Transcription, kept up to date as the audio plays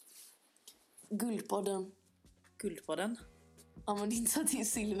Guldpodden. Guldpodden? Ja, men det är inte så att det är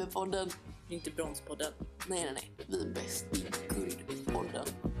Silverpodden. Det är inte Bronspodden. Nej. Vi är bäst i Guldpodden.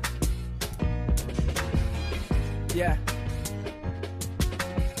 Yeah.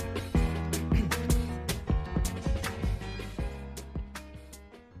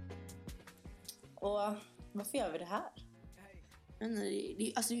 Och varför gör vi det här? Men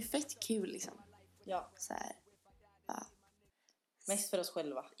det är ju fett kul liksom. Ja, Så här. Ja. mest för oss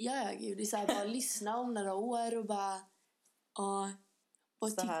själva. Ja, gud. Det är så här, bara lyssna om några år och bara... Ja,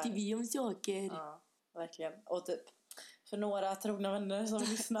 vad Så här. tyckte vi om saker? Ja, verkligen. Och typ för några trogna vänner som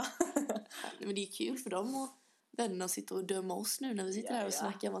lyssnar. Men det är kul för dem och vänner att sitta och döma oss nu när vi sitter här och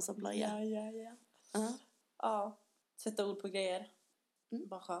snackar en massa blaja. Ja. Ja, sätta ord på grejer.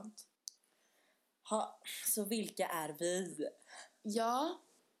 Bara skönt. Ha, så vilka är vi? Ja,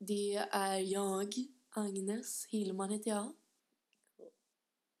 det är jag, Agnes. Hillman heter jag.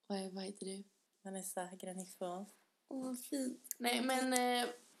 Vad heter du? Vanessa Granitfrån. Åh, fint. Nej, men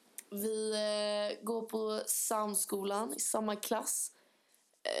vi går på samskolan i samma klass.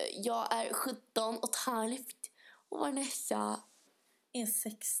 Jag är 17 och ett halvt. Och Vanessa är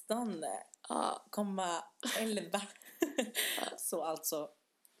 16. Ja. 11. Så alltså...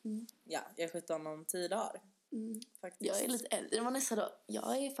 Ja, jag är 17 om 10 dagar. Faktiskt. Jag är lite äldre än Vanessa då.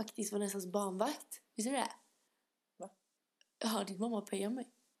 Jag är faktiskt Vanessas barnvakt. Visste du det? Va? Ja, din mamma pejar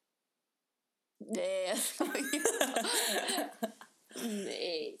mig. Nej.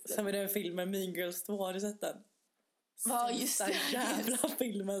 Nej. Som i den filmen Mean Girls 2, har du sett den? Ja, just det. Jävla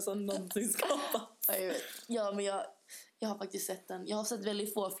filmen som någonsin skapat. Ja, jag vet. Ja, men jag har faktiskt sett den. Jag har sett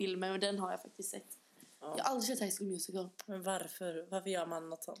väldigt få filmer, men den har jag faktiskt sett. Ja. Jag har aldrig sett High School Musical. Men varför gör man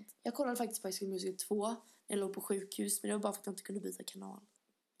något sånt? Jag kollade faktiskt på High School Musical 2 när jag låg på sjukhus, men det var bara för att jag inte kunde byta kanal.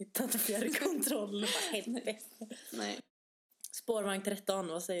 Hitta inte fjärrkontroll. Nej. Spårvagn 13,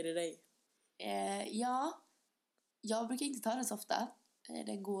 vad säger du dig? Ja, jag brukar inte ta den så ofta.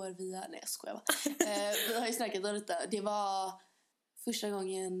 Den går via... Nej, jag skojar bara. Vi har ju snackat om detta. Det var första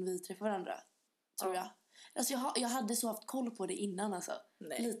gången vi träffade varandra, tror jag. Alltså jag hade så haft koll på det innan alltså.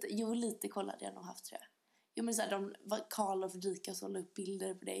 Nej. Lite koll hade jag nog haft, tror jag. Jo, men så här, Karl och Fredrika som la upp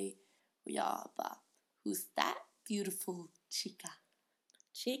bilder på dig. Och jag bara, who's that beautiful chica?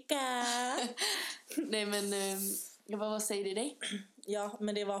 Nej, men vad säger det dig? Ja,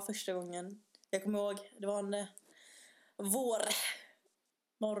 men det var första gången. Jag kommer ihåg, det var en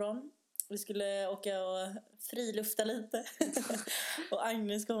vårmorgon. Vi skulle åka och frilufta lite. Och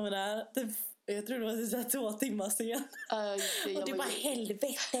Agnes kommer där. Jag tror det var så 2 timmar sen. Och du bara,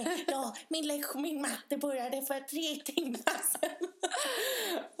 helvete. Ja, min matte började för 3 timmar sen.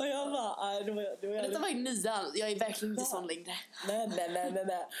 Och jag bara, Detta var ju nian. Jag är verkligen inte sån längre.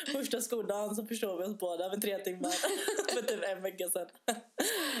 Nej. Första skolan så förstår vi oss båda med 3 timmar. För typ 1 vecka sen.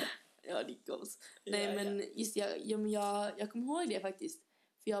 Ja, det går. Nej, men just jag kommer ihåg det faktiskt.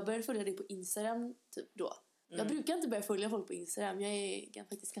 För jag började följa dig på Instagram typ då. Jag brukar inte börja följa folk på Instagram. Jag är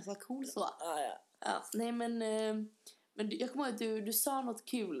faktiskt ganska cool så. Ja. Nej, men jag kommer ihåg att du sa något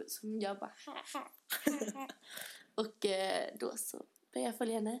kul som jag bara och då så började jag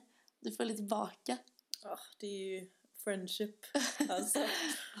följa henne. Du följer tillbaka. Ja, det är ju friendship. Alltså,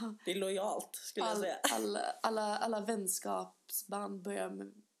 det är lojalt skulle jag säga. Alla vänskapsband börjar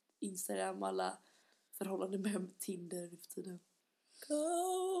med Instagram. Alla förhållanden börjar med Tinder för tiden.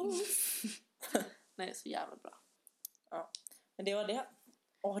 Nej, så jävla bra. Ja, men det var det.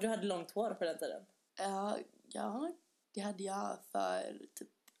 Du hade långt hår på den tiden. Ja, det hade jag för typ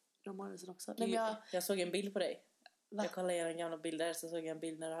några månader sedan också. Jag såg en bild på dig. Va? Jag kollade igenom gamla bilder, så såg jag en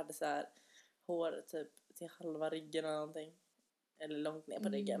bild när du hade så här hår typ till halva ryggen eller någonting. Eller långt ner på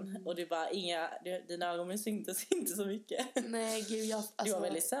ryggen. Och du bara, dina ögon syntes inte så mycket. Nej, gud, du var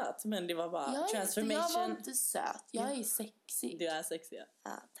väldigt söt, men det var bara transformation. Jag var inte söt, jag är sexig. Du är sexig, ja.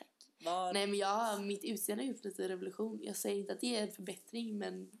 Ja, tack. Nej, men mitt utseende har gjort lite revolution. Jag säger inte att det är en förbättring,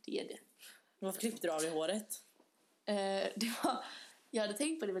 men det är det. Varför klippte du av dig håret? Jag hade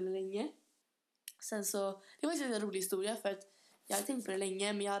tänkt på det väldigt länge. Sen så, det var en rolig historia för att jag hade tänkt på det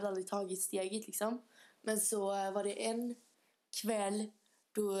länge, men jag hade aldrig tagit steget liksom. Men så var det en kväll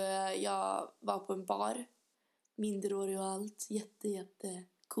då jag var på en bar, minderårig och allt, jätte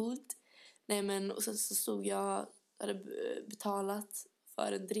coolt. Nej, men och sen så stod jag, hade betalat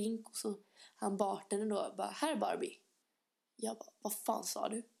för en drink och så han bartendern då bara, här Barbie. Jag bara, vad fan sa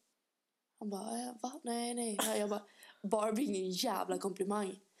du? Han bara, va? Nej. Jag bara, Barbie är ingen jävla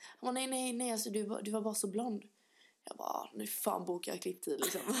komplimang. Han bara, nej, alltså du var bara så blond. Jag bara, nu fan bokar jag klipptid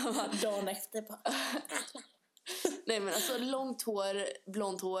liksom. Dagen efter bara. Nej, men alltså långt hår,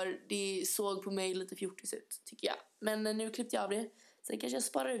 blont hår, det såg på mig lite fjortis ut, tycker jag. Men nu klippte jag av det. Sen kanske jag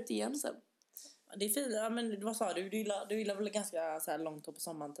sparar ut det igen sen. Det är fint. Ja, men vad sa du? Du gillar väl ganska så här långt hår på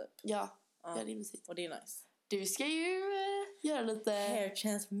sommaren typ? Ja, det är mysigt. Och det är nice. Du ska ju göra lite... Hair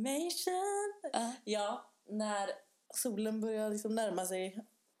transformation. Ja, när solen börjar liksom närma sig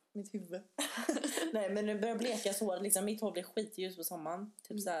mitt huvud. Nej, men det börjar bleka så liksom, mitt hår blir skitljus på sommaren.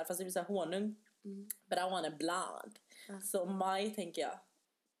 Typ så här, fast det blir så här honung. But I want a blonde. Så maj tänker jag.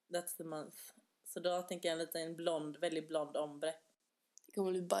 That's the month. Så då tänker jag en liten blond, väldigt blond ombre. Det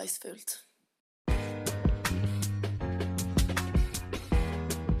kommer bli bajsfullt.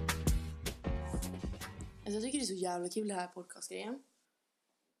 Alltså, jag tycker det är så jävla kul det här podcastgrejen.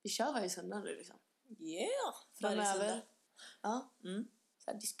 Vi kör varje söndag nu liksom. Yeah! Framöver. Ja.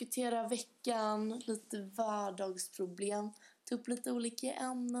 Så här, diskutera veckan, lite vardagsproblem, ta upp lite olika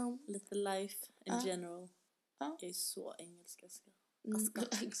ämnen. Lite life in general. Jag är så engelska.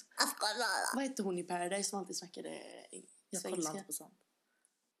 Vad heter hon i Paradise som alltid snackade jag kollar inte på sånt.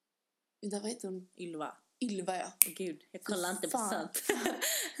 Vad heter hon? Ylva, ja. Gud, jag kollar inte på sånt.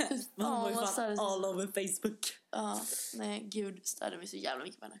 Hon var ju fan all over Facebook. Ja, nej, gud, störde mig så jävla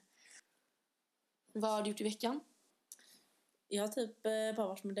mycket på henne. Vad har du gjort i veckan? Jag har typ bara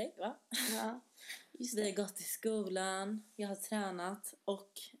varit med dig, va? Ja, just det. Vi har gått till skolan, jag har tränat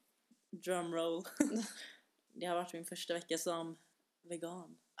och drumroll. Det har varit min första vecka som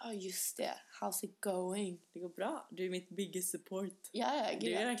vegan. Ja, just det. How's it going? Det går bra. Du är mitt biggest support. Ja, gud.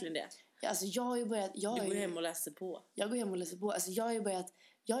 Du är verkligen det. Ja, alltså jag har ju börjat... Du går hem och läser på. Jag går hem och läser på. Alltså jag har ju börjat...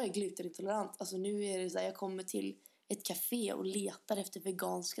 Jag är glutenintolerant. Alltså nu är det så här, jag kommer till ett café och letar efter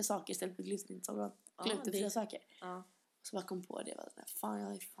veganska saker istället för glutenfria saker. Så jag kom på det. Fan,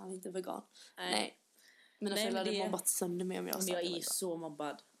 jag är fan inte vegan. Nej. Mina föräldrar hade mobbat sönder mig om jag sa. Jag är så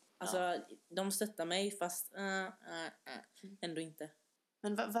mobbad. Alltså, de stöttar mig fast ändå inte.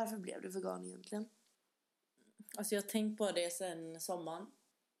 Men varför blev du vegan egentligen? Alltså jag har tänkt på det sen sommaren.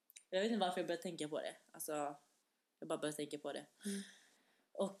 Jag vet inte varför jag började tänka på det. Alltså, jag bara började tänka på det.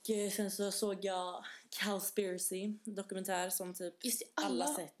 Och sen så såg jag Cowspiracy dokumentär som typ just det, alla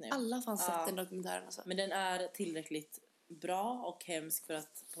sett nu. Alla fanns sett den dokumentären alltså. Men den är tillräckligt bra och hemsk för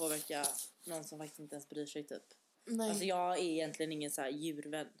att påverka någon som faktiskt inte ens bryr sig typ. Nej. Alltså jag är egentligen ingen så här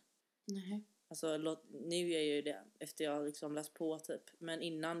djurvän. Nej. Alltså nu är jag ju det efter jag liksom läst på typ. Men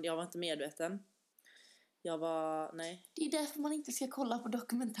innan, jag var inte medveten. Nej. Det är därför man inte ska kolla på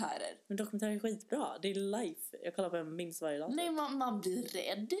dokumentärer. Men dokumentärer är skitbra. Det är life. Jag kollar på en minst varje dag. Nej, man blir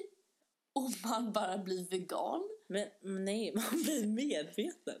rädd. Och man bara blir vegan. Men nej, man blir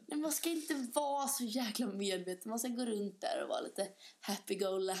medveten. Men man ska inte vara så jäkla medveten. Man ska gå runt där och vara lite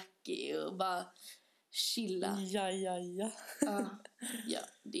happy-go-lucky och bara chilla. Ja. Ja,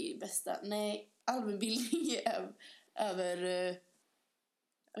 det är det bästa. Nej, allmänbildning är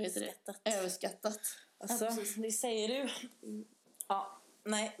överskattat. Alltså, det säger du. Ja,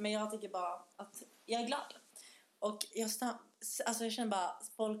 nej, men jag tycker bara att jag är glad. Och jag känner bara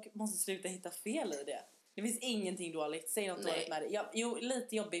att folk måste sluta hitta fel i det. Det finns ingenting dåligt. Säg något dåligt med det. Jo,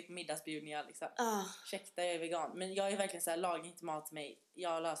 lite jobbigt på middagsbjudningar liksom. Ursäkta, jag är vegan. Men jag är verkligen så här, laga inte mat till mig.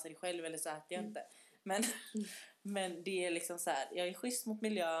 Jag löser det själv eller så äter jag inte. Men det är liksom så här, jag är schysst mot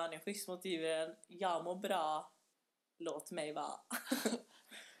miljön, jag är schysst mot djuren. Jag mår bra. Låt mig vara.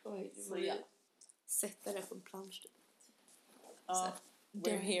 Oj, så ja. Sätta det på en plansch. Ja,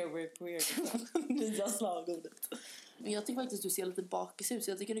 we're here, we're queer. Nya slagordet. Men jag tycker faktiskt att du ser lite bakis ut.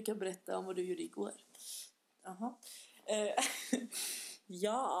 Så jag tycker du kan berätta om vad du gjorde igår. Jaha.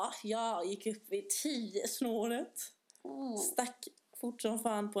 Ja, jag gick upp vid 10-snåret. Stack fort som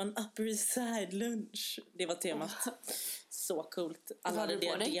fan på en Upper East Side lunch. Det var temat. Så coolt. Alla hade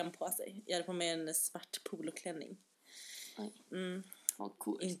diadem på sig. Jag hade på mig en svart poloklänning.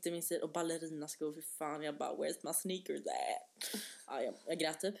 Cool. Inte min stil. Och ballerinaskor, för fan. Jag bara, where's my sneakers at? Jag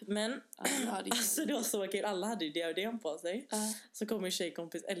grät typ. Men alltså det var så kul. Alla hade ju diadem på sig. Så kom min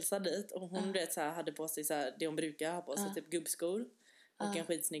tjejkompis Elsa dit. Och hon vet, så här, hade på sig så här, det hon brukar ha på sig. Typ gubbskor. Och en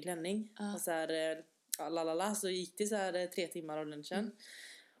skitsnygg klänning. Och så här, så gick det så här 3 timmar av lunchen.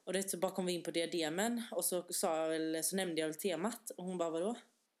 Och det så bara kom vi in på diademen. Och så nämnde jag väl temat. Och hon bara, vadå?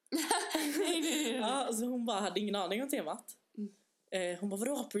 Ja, så hon bara hade ingen aning om temat. Hon bara,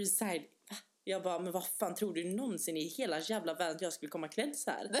 vadå Upper East Side? Jag bara, men vad fan tror du någonsin i hela jävla världen att jag skulle komma klädd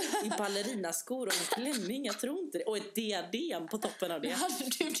så här? I ballerinaskor och en klänning, jag tror inte det. Och ett diadem på toppen av det. Hade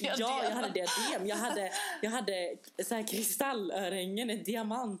du diadem? Ja, jag hade diadem. Jag hade så här kristallörhängen, ett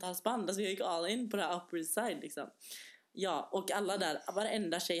diamanthalsband. Alltså jag gick all in på det här Upper East Side liksom. Ja, och alla där,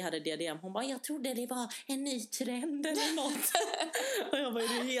 varenda tjej hade diadem. Hon bara, jag trodde det var en ny trend eller något. Och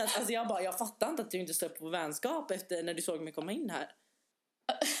jag bara, jag fattar inte att du inte stod på vänskap efter när du såg mig komma in här.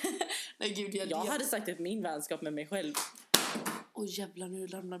 Nej, gud, jag hade sagt upp min vänskap med mig själj. Åh jävlar, nu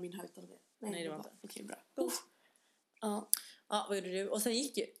ramlar min högtalare. Nej, det var inte. Okej, bra. Ja, vad gjorde du? Och sen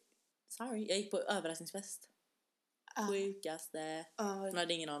jag gick på överraskningsfest. Sjukaste. Jag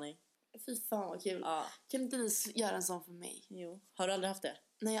hade ingen aning. Fy fan vad kul. Kan inte ni göra en sån för mig? Jo. Har du aldrig haft det?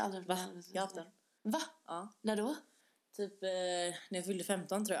 Nej, jag har aldrig haft det. Jag har haft den. Va? Ja. När då? Typ när jag fyllde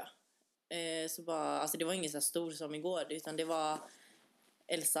 15 tror jag. Så bara, alltså det var ingen så här stor som igår. Utan det var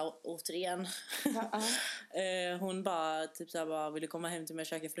Elsa återigen. Hon bara typ så här bara, vill du komma hem till mig och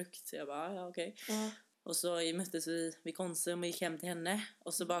käka frukt? Så jag bara, ja okej. Och så möttes vi vid Konsum och gick hem till henne.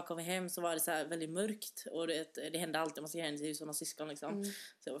 Och så bara kom vi hem så var det så här väldigt mörkt. Och det hände alltid, man ska hem till hus och några syskon liksom.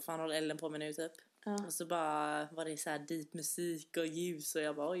 Så jag bara, fan håller Ellen på mig nu typ. Och så bara var det så här deep musik och ljus. Och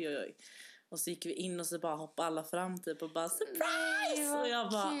jag bara, oj. Och så gick vi in och så bara hoppade alla fram typ och bara, surprise! Och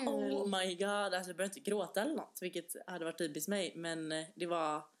jag bara, oh my god. Alltså jag började inte gråta eller något, vilket hade varit typiskt mig. Men det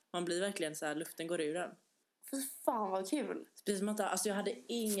var, man blir verkligen så här, luften går ur den. Fy fan vad kul. Speciellt alltså jag hade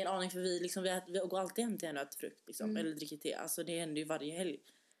ingen aning för vi går alltid hem till henne och äter frukt liksom, eller dricker te. Alltså det hände ju varje helg.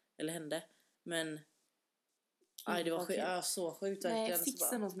 Eller hände. Men det var så sjukt verkligen. Nej,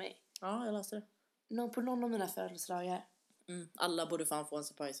 fixa den hos mig. Ja, jag läste det. På någon av mina födelsedagar. Alla borde fan få en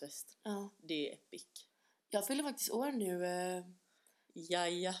surprisefest. Ja. Det är epic. Jag fyller faktiskt år nu.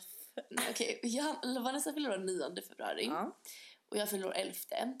 Jaja. Okej, Vanessa fyller år 9 februari. Och jag fyller år 11.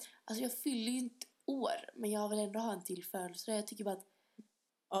 Alltså jag fyller ju inte år, men jag vill ändå ha en till födelsedag. Jag tycker bara att...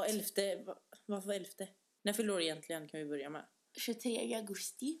 Ja, 11. Varför 11? När fyller år egentligen kan vi börja med? 23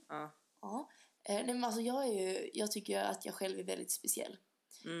 augusti. Ja. Nej, men alltså jag tycker att jag själv är väldigt speciell.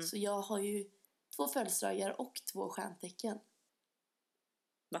 Så jag har ju 2 födelsedagar och 2 stjärntecken.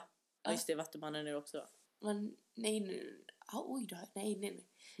 Va? Ja, just det, Vattumannen är det också. Men nej. Oj då. Nej.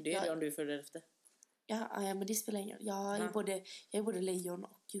 Det är det om du fyller 11. Ja, men det spelar ingen roll. Jag är både lejon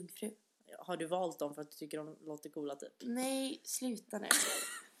och jungfru. Har du valt dem för att du tycker de låter coola typ? Nej, sluta nu.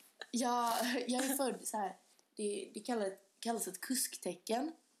 jag är född så här. Det kallas ett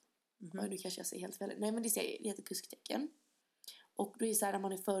kusktecken. Nu kanske jag säger helt fel. Nej, men det heter kusktecken. Och då är det så här när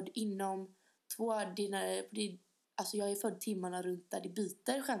man är född inom 2 alltså jag är född timmarna runt där det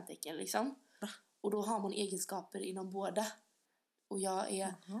byter stjärntecken liksom. Och då har man egenskaper inom båda. Och jag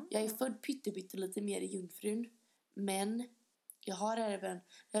är född pytte lite mer i jungfrun. Men jag har även,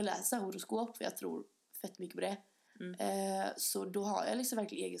 jag läser horoskop för jag tror fett mycket på det. Så då har jag liksom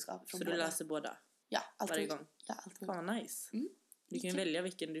verkligen egenskaper från båda. Så du läser båda? Ja, alltid. Varje gång? Ja, alltid. Fan, nice. Du kan ju välja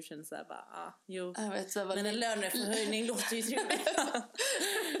vilken du känner såhär bara, jo. Jag vet, så men en löneförhöjning låter ju trevligt.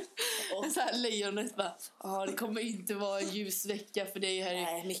 Och så här lejonet bara, det kommer inte vara en ljus vecka för dig här.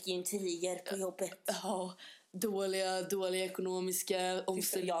 Nej, mycket intriger på jobbet. Ja, dåliga ekonomiska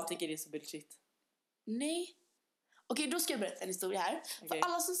omständigheter. Jag tycker det är så bullshit. Nej. Okej, då ska jag berätta en historia här. Okay. För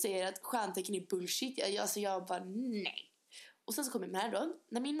alla som säger att stjärntecken är bullshit, jag bara nej. Och sen så kom jag med då.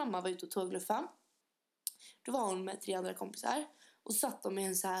 När min mamma var ute och tågluffa, då var hon med 3 andra kompisar. Och så satt de i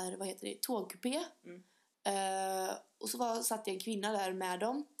en så här, tågkupé. Och så satt en kvinna där med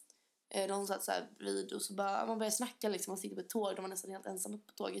dem. De satt så här bredvid och så bara, man började snacka liksom. Man sitter på ett tåg, de var nästan helt ensamma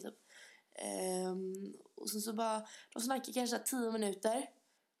på tåget typ. Och så bara, de snackade kanske 10 minuter.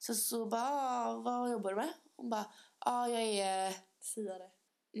 Så bara, vad jobbar du med? Hon bara, jag är... Siare.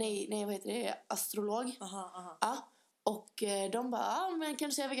 Nej, vad heter det? Astrolog. Aha. Ja. Och de bara, men kan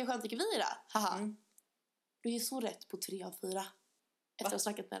du säga vilka stjärntecken vi är då? Haha. Du är så rätt på 3 av 4. Efter att ha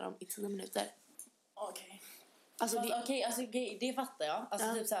snackat med dem i 10 minuter. Okej. Alltså, det fattar jag.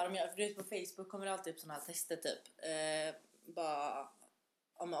 Alltså typ så här, för du vet på Facebook kommer det alltid upp såna här tester typ. Bara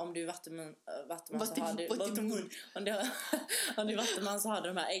om du är vattuman så har du om du är vattuman så har du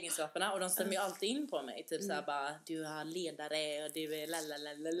de här egenskaperna och de stämmer ju alltid in på mig typ så här bara, du har ledare och du är la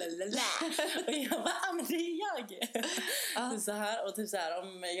och jag bara, men det är jag. Så här, och typ så här,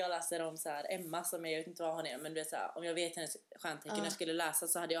 om jag läser om så här Emma som jag vet inte vad hon är, men du vet så här, om jag vet hennes stjärntecken jag skulle läsa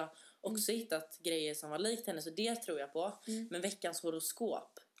så hade jag också hittat grejer som var likt henne, så det tror jag på. Men veckans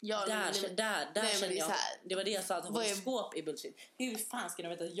horoskop, där känner jag, det var det jag sa, att horoskop är bullshit. Hur fan ska de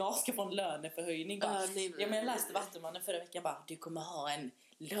veta att jag ska få en löneförhöjning? Men jag läste Vattumannen förra veckan bara, du kommer ha en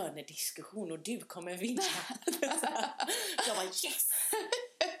lönediskussion och du kommer vinna. Jag bara, yes!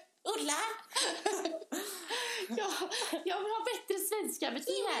 Ulla! Jag vill ha bättre svenska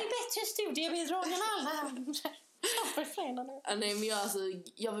betyg här. Bättre studiebidrag än alla. Nej, men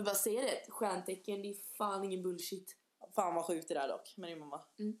jag vill bara säga det. Stjärntecken, det är fan ingen bullshit. Fan vad sjukt det där dock med din mamma.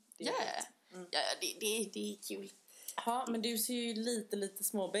 Det är kul. Ja, men du ser ju lite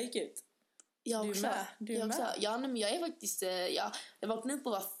småbake ut. Jag också. Du är med. Ja, men jag är faktiskt... jag vaknade upp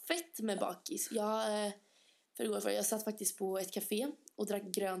och var fett med bakis. Jag satt faktiskt på ett café och drack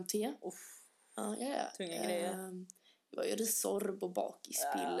grönt te. Tunga grejer. Det var ju resorb och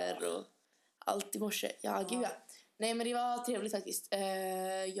bakispiller och... allt i morse. Ja, gud ja. Nej, men det var trevligt faktiskt.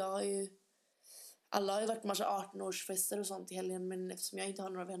 Alla har ju varit på massa 18-årsfester och sånt i helgen. Men eftersom jag inte har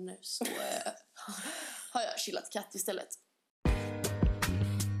några vänner så har jag chillat katt istället.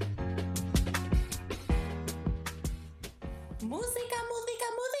 Musika!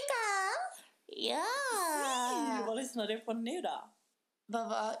 Ja! Vad lyssnar du på nu då?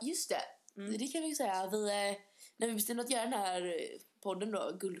 Just det. Det kan vi ju säga. När vi bestämde att göra den här podden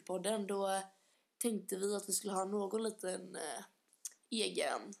då, Guldpodden, då tänkte vi att vi skulle ha någon liten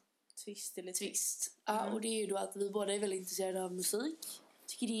egen twist. Ja, och det är ju då att vi båda är väldigt intresserade av musik.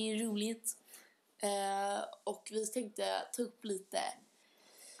 Tycker det är roligt. Och vi tänkte ta upp lite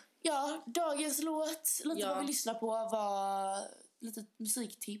dagens låt, lite vad vi lyssnar på, lite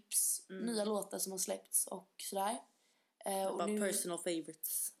musiktips, nya låtar som har släppts och sådär. Och bara personal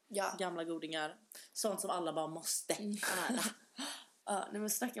favorites. Gamla godingar. Sånt som alla bara måste höra. Men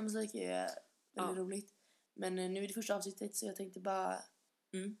snacka musik är väldigt roligt. Men nu är det första avsnittet, så jag tänkte bara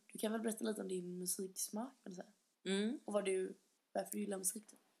du kan väl berätta lite om din musiksmak och varför du gillar musik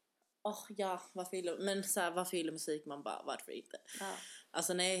då? Varför gillar musik? Man bara, varför inte?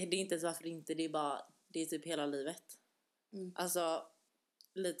 Alltså nej, det är inte ens varför inte. Det är typ hela livet. Alltså,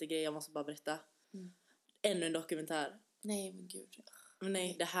 lite grejer jag måste bara berätta. Ännu en dokumentär. Nej, men gud.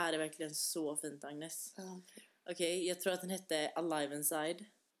 Nej, det här är verkligen så fint, Agnes. Okej, jag tror att den hette Alive Inside.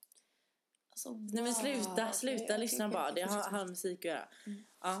 Alltså, wow. Nej, men sluta lyssna bara. Det har musik att göra.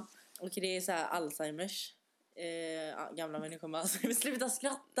 Okej, det är så här Alzheimers. Gamla människor med Alzheimer. Sluta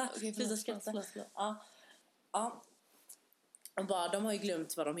skratta. Sluta skratta. Och bara, de har ju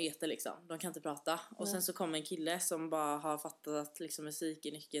glömt vad de heter liksom. De kan inte prata. Och sen så kommer en kille som bara har fattat att liksom, musik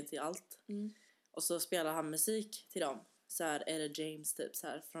är nyckeln till allt. Och så spelar han musik till dem. Så här är det James typ så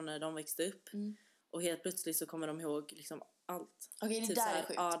här, från när de växte upp. Och helt plötsligt så kommer de ihåg liksom allt. Okej, det typ där är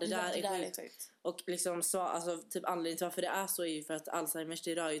sjukt. Ja, det där är sjukt. Och liksom så, alltså typ anledningen till varför det är så är ju för att Alzheimers,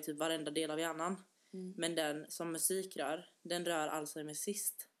 det rör ju typ varenda del av hjärnan. Men den som musik den rör Alzheimers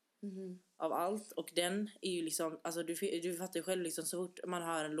sist. Av allt. Och den är ju liksom, alltså du fattar ju själv liksom, så fort man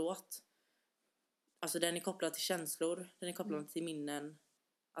hör en låt, alltså den är kopplad till känslor, den är kopplad till minnen,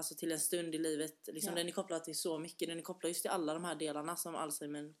 alltså till en stund i livet liksom, den är kopplad till så mycket, den är kopplad just till alla de här delarna som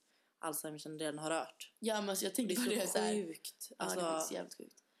Alzheimers den har rört. Ja, men alltså, jag tänkte på det så sjukt. Alltså, det är så jävligt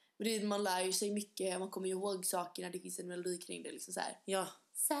sjukt. Men man lär ju sig mycket, man kommer ihåg sakerna, det finns en melodi kring det liksom så här. Ja.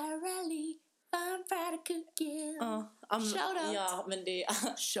 Sarah Lee, I'm fried cooking. Shout out. Ja, men det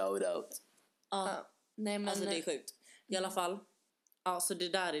är shout out. Nej, men alltså det är sjukt. I alla fall. Så det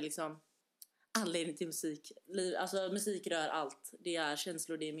där är liksom anledningen till musik. Alltså musik rör allt. Det är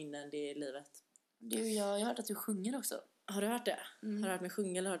känslor, det är minnen, det är livet. Jag har hört att du sjunger också. Har du hört det? Har du hört mig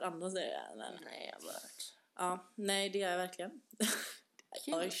sjunga eller hört andra säga? Nej, jag har bara hört. Nej, det är jag verkligen.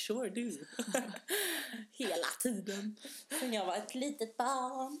 I sure do. Hela tiden. Sen jag var ett litet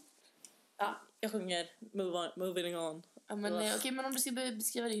barn. Jag sjunger Moving On. Okej, men om du ska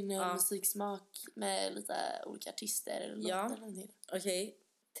beskriva din musiksmak med lite olika artister eller låtar. Okej.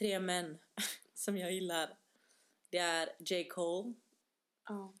 3 män som jag gillar. Det är J. Cole.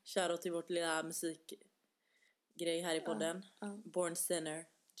 Shoutout till vårt lilla musikgrej här i podden. Born Sinner,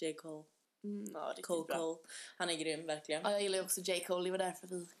 J. Cole. Cole. Han är grym, verkligen. Jag gillar också J. Cole, det var därför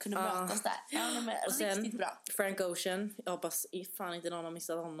vi kunde mötas där. Och sen riktigt bra. Frank Ocean. Jag hoppas fan inte någon har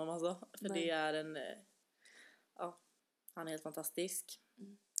missat honom alltså. För det är en han är helt fantastisk.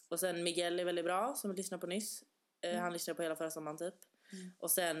 Och sen Miguel är väldigt bra, som vi lyssnade på nyss. Han lyssnade på hela förra sommaren typ.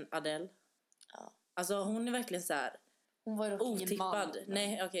 Och sen Adele. Alltså hon är verkligen så här. Hon var ju otippad.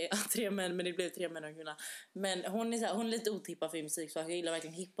 Nej, okej, 3 män, men det blev 3 män och en kvinna. Men hon är lite otippad för musik, så jag gillar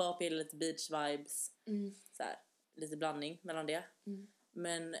verkligen hiphop, jag gillar lite beach vibes. Så här, lite blandning mellan det.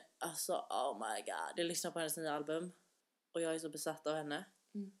 Men alltså, oh my god, jag lyssnar på hennes nya album och jag är så besatt av henne.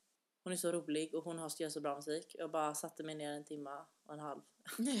 Hon är så rolig och hon gör så bra musik. Jag bara satte mig ner 1 timme och en halv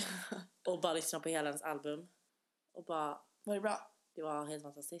och bara lyssnade på hela hennes album. Och bara, var det bra? Det var helt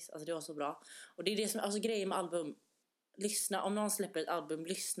fantastiskt. Alltså det var så bra. Och det är det som, alltså grejen med album, om någon släpper ett album,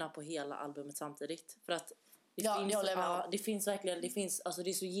 lyssna på hela albumet samtidigt. För att det finns verkligen, alltså det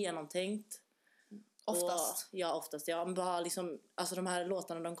är så genomtänkt. Oftast. Oftast. Men bara liksom, alltså de här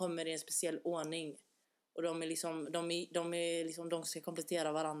låtarna, de kommer i en speciell ordning. Och de ska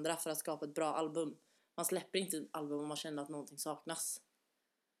komplettera varandra för att skapa ett bra album. Man släpper inte ett album om man känner att någonting saknas.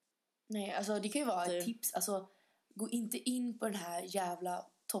 Nej, alltså det kan ju vara ett tips. Alltså, gå inte in på den här jävla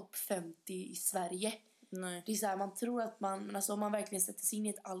topp 50 i Sverige. Nej. Det är så här, man tror att om man verkligen sätter sig in i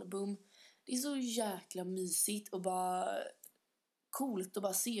ett album, det är så jäkla mysigt och bara coolt att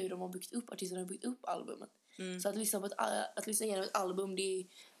bara se hur de har byggt upp, artisterna har byggt upp albumen. Så att lyssna igenom ett album, det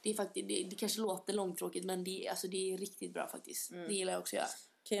är faktiskt, det kanske låter långtråkigt, men det är riktigt bra faktiskt. Det gillar jag också göra.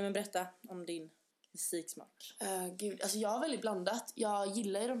 Okej, men berätta om din musiksmak. Gud, alltså jag har väldigt blandat. Jag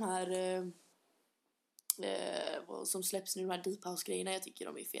gillar ju de här som släpps nu, de här deep house-grejerna. Jag tycker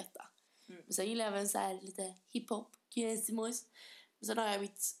de är feta. Men sen gillar jag även så här lite hiphop. Men sen har jag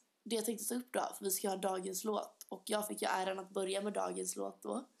det jag tänkte ta upp då, för vi ska ha dagens låt. Och jag fick ju äran att börja med dagens låt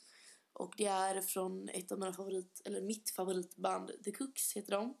då. Och det är från ett av mitt favoritband, The Cooks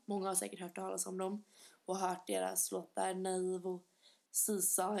heter de. Många har säkert hört talas om dem och hört deras låtar Naive och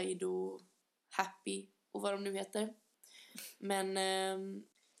Seaside och Happy och vad de nu heter. Men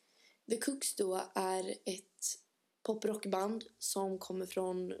The Cooks då är ett poprockband som kommer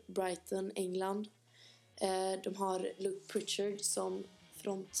från Brighton, England. De har Luke Pritchard som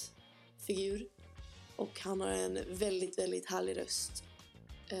frontfigur och han har en väldigt, väldigt härlig röst.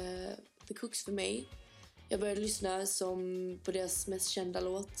 The Cooks för mig. Jag började lyssna på deras mest kända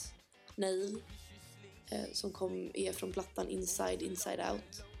låt Naive, som är från plattan Inside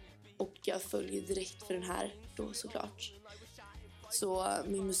Out, och jag följer direkt för den här då, såklart. Så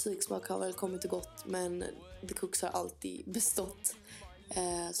min musiksmak har väl kommit och gått, men The Cooks har alltid bestått.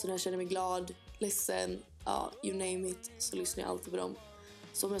 Så när jag känner mig glad, ledsen, you name it, så lyssnar jag alltid på dem.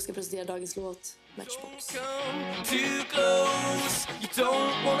 Så om jag ska presentera dagens låt, Matchbox. Too close, you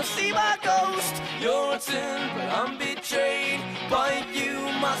don't wanna see my ghost. You're a sin, but I'm betrayed by you,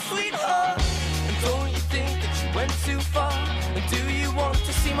 my sweetheart. And don't you think that you went too far? And do you want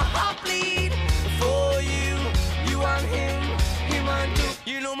to see my heart bleed? For you and him and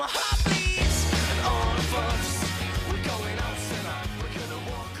you know my heart bleeds. And all of us, we're going out tonight. We're gonna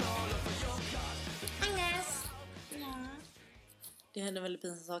walk all over your car. Det hände väldigt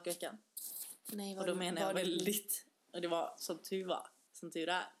pinsamma saker i veckan. Nej, och då menar jag väldigt. Och det var som tur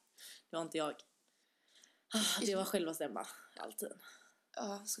är. Det var inte jag. Det var själva Emma. Alltid.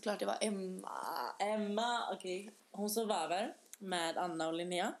 Ja, såklart det var Emma, okej. Hon sov över med Anna och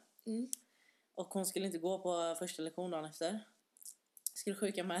Linnea. Och hon skulle inte gå på första lektionen dagen efter. Skulle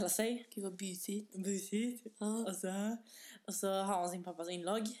sjukanmäla sig. Gud vad busigt. Och så har hon sin pappas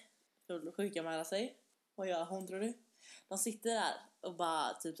inlogg för att sjukanmäla sig. Vad gör hon, tror du? De sitter där och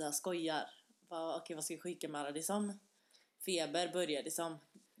bara typ så här skojar. Okej, vad ska jag sjukanmäla dig som? Feber börjar det som.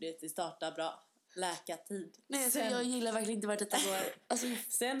 Det startar bra. Läkartid. Nej, sen, jag gillar verkligen inte vart detta går. Alltså,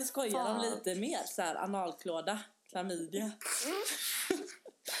 sen skojar de lite mer så här, analklåda, klamydia.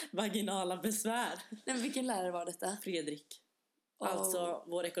 Vaginala besvär. Nej, men vilken lärare var detta? Fredrik. Alltså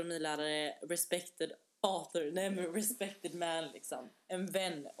vår ekonomilärare, respected author, respected man liksom. En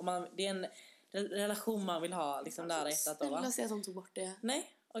vän. Och det är en relation man vill ha liksom nära hjärtat. Jag vill säga att hon tog bort det.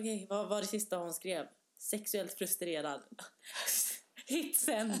 Nej, okej. Vad var det sista hon skrev? Sexuellt frustrerad. Hit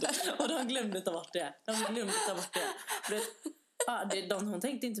send. Och de glömde ta bort det. Hon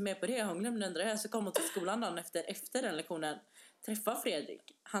tänkte inte mer på det. Hon glömde ändra det. Så kom hon till skolan dagen efter den lektionen. Träffa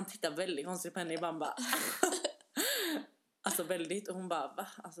Fredrik. Han tittar väldigt konstigt på henne i bamba. Alltså väldigt. Och hon bara, va?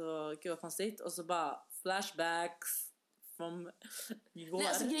 Alltså gud vad konstigt. Och så bara flashbacks från igår. Nej,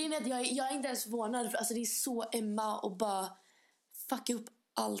 alltså grejen är att jag är inte ens förvånad. Alltså det är så Emma och bara fucka upp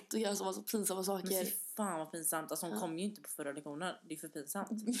allt och göra så pinsamma saker. Men fy fan vad pinsamt. Alltså hon kom ju inte på förra lektionen. Det är för pinsamt.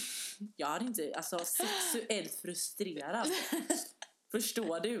 Jag hade inte, alltså sexuellt frustrerad.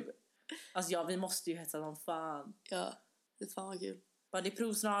 Förstår du? Alltså vi måste ju hetsa som fan. Ja, det är fan vad kul. Bara, det är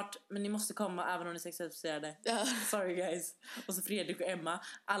prov snart, men ni måste komma även om ni är sexuellt frustrerade. Sorry guys. Och så Fredrik och Emma.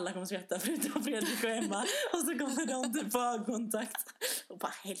 Alla kommer skratta förutom Fredrik och Emma. Och så kommer de typ på ögonkontakt. Och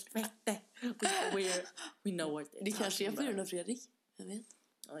bara helvete. We know what det kanske är på grund av Fredrik. Jag vet.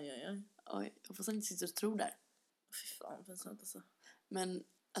 Oj. Jag får inte sitta och tro där. Fy fan, pinsamt alltså. Men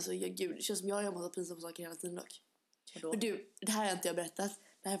alltså gud, det känns som jag har massa pinsamma saker hela tiden dock. Vadå? Men du, det här har inte jag berättat.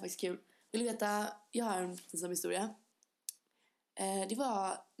 Det här är faktiskt kul. Vill du veta, jag har en pinsam historia. Det var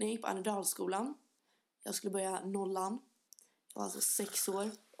när jag gick på Annedalsskolan. Jag skulle börja nollan. Jag var alltså 6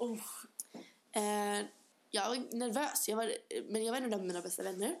 år. Jag var nervös. Men jag var en av mina bästa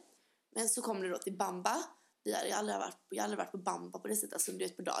vänner. Men så kom det då till bamba. Jag har aldrig varit på bamba på det sättet. Alltså, du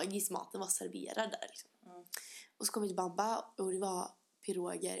vet, på dagis, maten var serverad där liksom. Och så kom vi till bamba. Och det var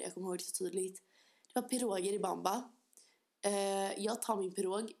piroger. Jag kommer ihåg det så tydligt. Det var piroger i bamba. Jag tar min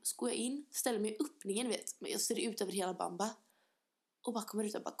pirog, så går jag in, ställer mig i öppningen, vet. Men jag ser ut över hela bamba. Och bara kommer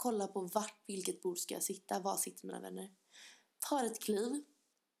ut och bara kollar på vilket bord ska jag sitta. Var sitter mina vänner? Tar ett kliv.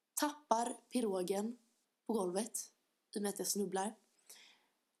 Tappar pirogen på golvet. I och med att jag snubblar.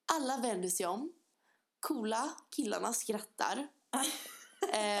 Alla vänder sig om. Coola killarna skrattar.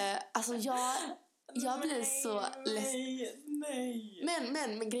 Alltså jag blir så ledsen. Nej.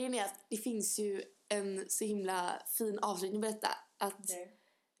 Men grejen är att det finns ju en så himla fin avslutning på detta. Att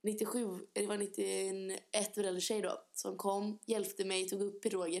 97, det var 91 eller tjej då, som kom, hjälpte mig, tog upp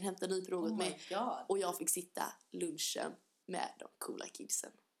pirogen, hämtade ny pirog åt mig. God. Och jag fick sitta lunchen med de coola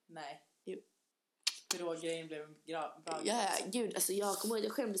kidsen. Nej. Jo. Pirog-grejen blev bra. Ja, gud, alltså jag kommer ihåg,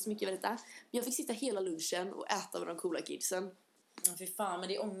 jag skämdes så mycket över detta. Men jag fick sitta hela lunchen och äta med de coola kidsen. Fy fan, men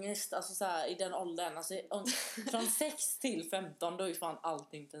det är ångest alltså så här, i den åldern alltså, från 6 till 15 då är ju fan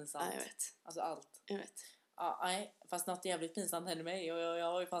allting pinsamt. Ja, jag vet. Alltså allt. Jag vet. Ja, nej, fast något jävligt pinsamt hände mig och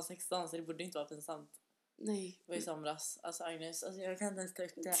jag var ju fan 16 så det borde inte vara pinsamt. Nej. Det var i somras. Alltså Agnes, alltså, jag kan inte ens ta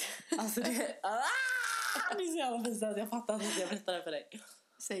ut det. Alltså det är så jävla pinsamt. Jag fattar inte att jag berättar det för dig.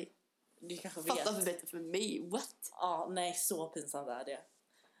 Säg. Du kanske Fattar vet. för bättre för mig. What? Ja, nej, så pinsamt är det.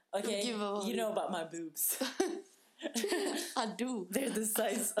 Okej, you know about my boobs. I do. They're the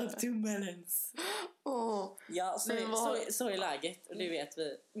size of 2 melons. Ja, så är läget. Och det vet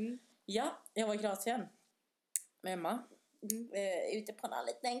vi. Ja, jag var i Kroatien med Emma. Ute på en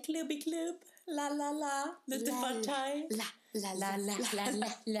liten klubb. La la la. Lite partaj. La la la la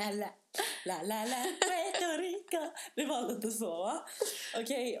la la la. La la la. Puerto Rico. Det var lite så, va?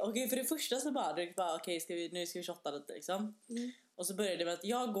 Okej, för det första så bara okej, nu ska vi shotta lite liksom. Och så började det med att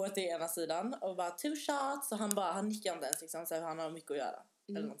jag går till ena sidan och bara 2 shots. Och han nickar inte ens liksom, så han har mycket att göra.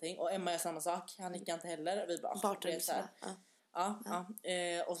 Eller någonting. Och Emma gör samma sak. Han nickar inte heller. Och vi bara så här. Ja.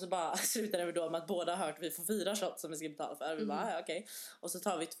 Och så bara slutade vi då med att båda har hört att vi får 4 shots som vi ska betala för. Vi bara okej. Och så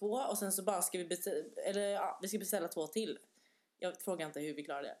tar vi 2 och sen så bara ska vi vi ska beställa 2 till. Jag frågar inte hur vi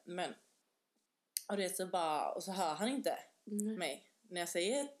klarar det. Men och det så bara, och så hör han inte mig när jag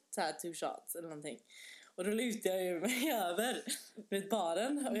säger så här 2 shots eller någonting. Och då lutar jag ju mig över med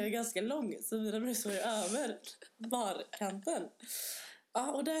baren och jag är ganska lång så mina bröst är över barkanten.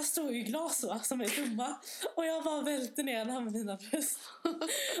 Ja, och där står ju glas, va, som är tomma. Och jag bara välter ner den här med mina bröst.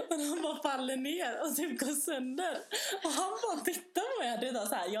 Och de bara faller ner och typ går sönder. Och han bara tittar på mig. Det där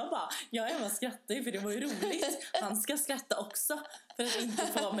så här, jag Emma skrattar ju för det var ju roligt. Han ska skratta också. För att inte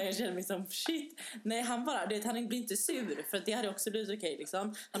få mig att känna mig som shit. Nej, han blir inte sur. För det hade också blivit okej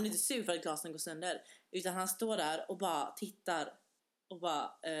liksom. Han blir inte sur för att glasen går sönder. Utan han står där och bara tittar. Och bara,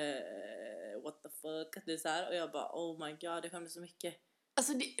 what the fuck. Det är så här. Och jag bara, oh my god, det skämdes så mycket.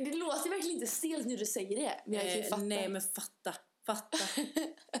 Alltså det låter verkligen inte stelt när du säger det. Men jag kan ju fatta. Nej, men fatta.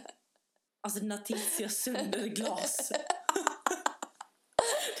 Alltså dina tits gör sönder glas.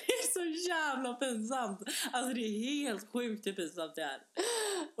 Det är så jävla pinsamt. Alltså det är helt sjukt hur pinsamt det är.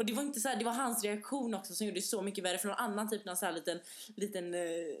 Och det var inte så här, det var hans reaktion också som gjorde det så mycket värre. För någon annan typ, någon så här liten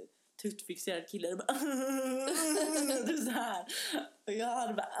tuttfixerad kille. Det är så här. Och jag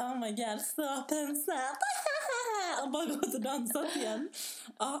hade bara, oh my god, så pinsamt. Och bara gått och dansat igen.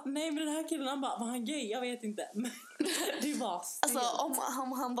 Ja, nej, men den här killen han bara, var han gay? Jag vet inte. Men det var stelt. Alltså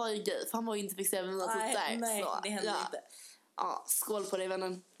om han var ju gay, för han var ju inte fixerad med något där. Nej, så, det hände inte. Ja, skål på dig,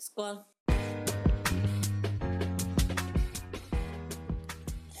 vännen. Skål.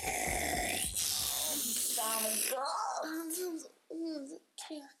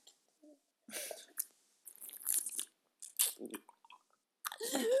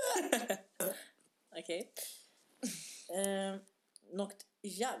 Okej. Något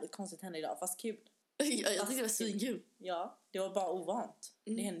jävligt konstigt hände idag, fast kul. Jag tyckte det var svinkul. Ja, det var bara ovant.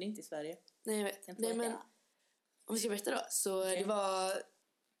 Det hände inte i Sverige. Nej, jag vet. Nej, men om vi ska berätta då. Så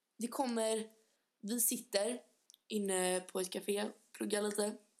vi sitter inne på ett café, pluggar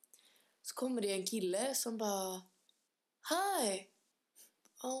lite. Så kommer det en kille som bara, hi,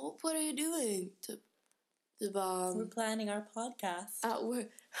 what are you doing? Typ. Vi bara, we're planning our podcast.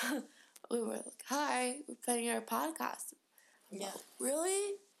 We were like, hi, we're planning our podcast. Yeah.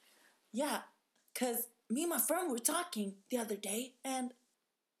 Really? Yeah, because me and my friend were talking the other day, and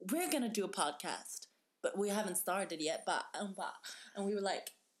we're gonna do a podcast, but we haven't started yet. But and we were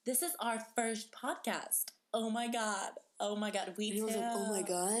like, this is our first podcast. Oh my god. We was like, oh my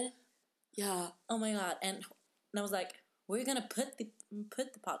god. Yeah. Oh my god. And I was like, we're gonna put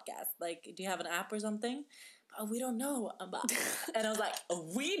the podcast. Like, do you have an app or something? We don't know. And I was like,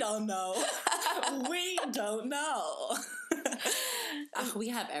 we don't know. We don't know. We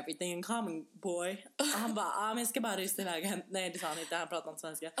have everything in common, boy. Och han bara, men jag ska bara rysa iväg. Nej, det sa han inte. Han pratade inte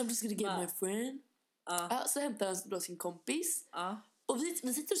svenska. I'm just gonna get my friend. Så hämtar han då sin kompis. Och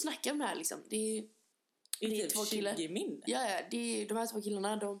vi sitter och snackar om det här liksom. Det är typ 2 killar. 20 min. Ja, de här 2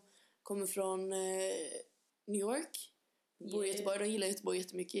 killarna, de kommer från New York. Bor i Göteborg, de gillar Göteborg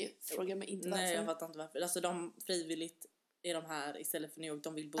jättemycket. Fråga mig inte varför. Nej, jag fattar inte varför. Alltså de frivilligt är de här istället för New York.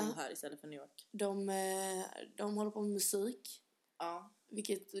 De vill bo här istället för New York. De håller på med musik. Ja.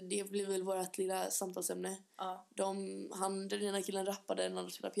 Vilket det blir väl vårt lilla samtalsämne. Ja. Den ena killen rappade, den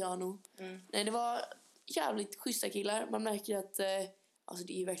andra spelade piano. Nej, det var jävligt schyssta killar. Man märker att alltså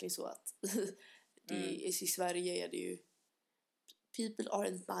det är ju verkligen så att i Sverige är det ju people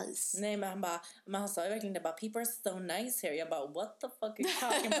aren't nice. Nej, men han sa ju verkligen det bara, people are so nice here. Jag bara, what the fuck are you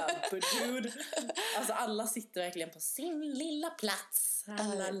talking about? But dude, alltså alla sitter verkligen på sin lilla plats.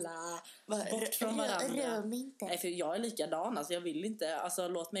 Bort från varandra. Rör mig inte. Nej, för jag är likadan, alltså jag vill inte, alltså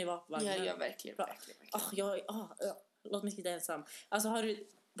låt mig vara på vagnen. Ja, verkligen. Låt mig sitta ensam. Alltså har du,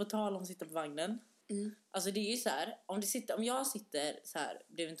 på tal om att sitta på vagnen. Alltså det är ju så här, om jag sitter så här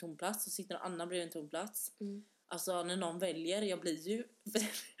bredvid en tom plats, så sitter någon annan bredvid en tom plats. Alltså när någon väljer, jag blir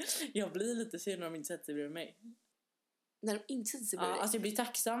lite sur när de inte sätter sig bredvid mig. När de inte sätter sig bredvid dig? Alltså jag blir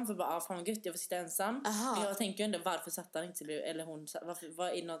tacksam för bara, fan vad gött, jag får sitta ensam. Men jag tänker ju ändå, varför satt han inte bredvid, eller hon,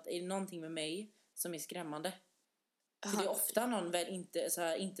 är det någonting med mig som är skrämmande? För det är ofta någon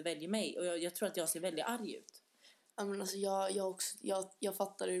inte väljer mig, och jag tror att jag ser väldigt arg ut. Ja, men alltså jag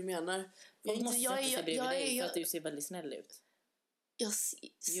fattar hur du menar. Jag måste sätta sig bredvid dig för att du ser väldigt snäll ut.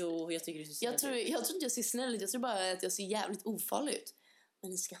 Jo, jag tycker du ser snäll ut. Jag tror inte jag ser snäll ut. Jag tror bara att jag ser jävligt ofarlig ut.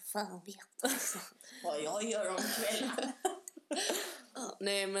 Men ni ska fan veta alltså. Vad jag gör om kvällen.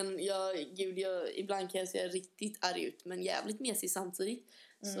 Nej, men ibland kan jag se riktigt arg ut, men jävligt mesig samtidigt.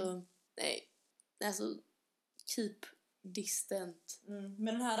 Så nej, alltså keep distant. Men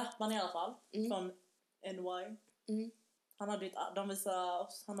den här rapparen i alla fall från NY. Han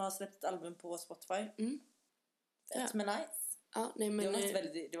har släppt ett album på Spotify. Fett men nice. Ja, nej, men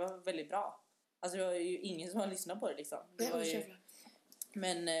det var väldigt bra. Alltså det var ju ingen som har lyssnat på det liksom.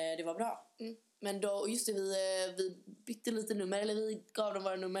 Men det var bra. Men då, just det, vi bytte lite nummer, eller vi gav dem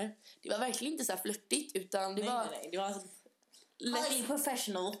våra nummer. Det var verkligen inte så här flörtigt, utan det var... Nej, det var highly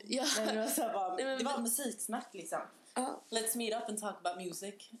professional. Ja. Men det var så här bara, det var musiksnack liksom. Let's meet up and talk about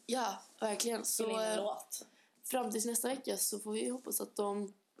music. Ja, verkligen. Så låt. Fram tills nästa vecka så får vi hoppas att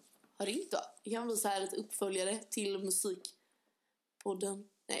de har ringt då. Det kan bli så här ett uppföljare till musikpodden.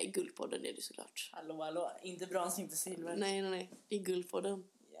 Nej, Guldpodden är det såklart. Hallå. Inte brons, inte silver. Nej. Det är Guldpodden.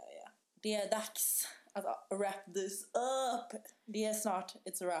 Ja. Det är dags att wrap this up. Det är snart,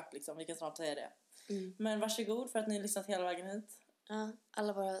 it's a wrap liksom. Vi kan snart säga det. Men varsågod för att ni har lyssnat hela vägen hit. Ja,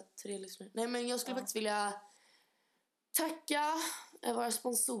 alla våra 3 lyssnare. Nej, men jag skulle faktiskt vilja tacka våra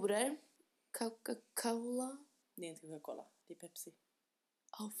sponsorer. Coca-Cola. Det är inte Coca-Cola, det är Pepsi.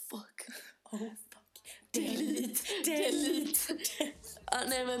 Oh fuck. Delete.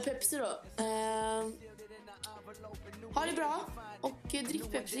 Nej, men Pepsi då. Ha det bra. Och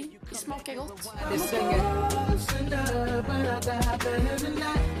drick Pepsi. Det smakar gott. I was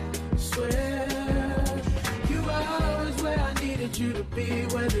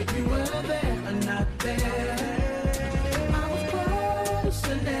close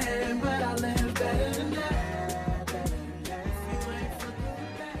to them, but I let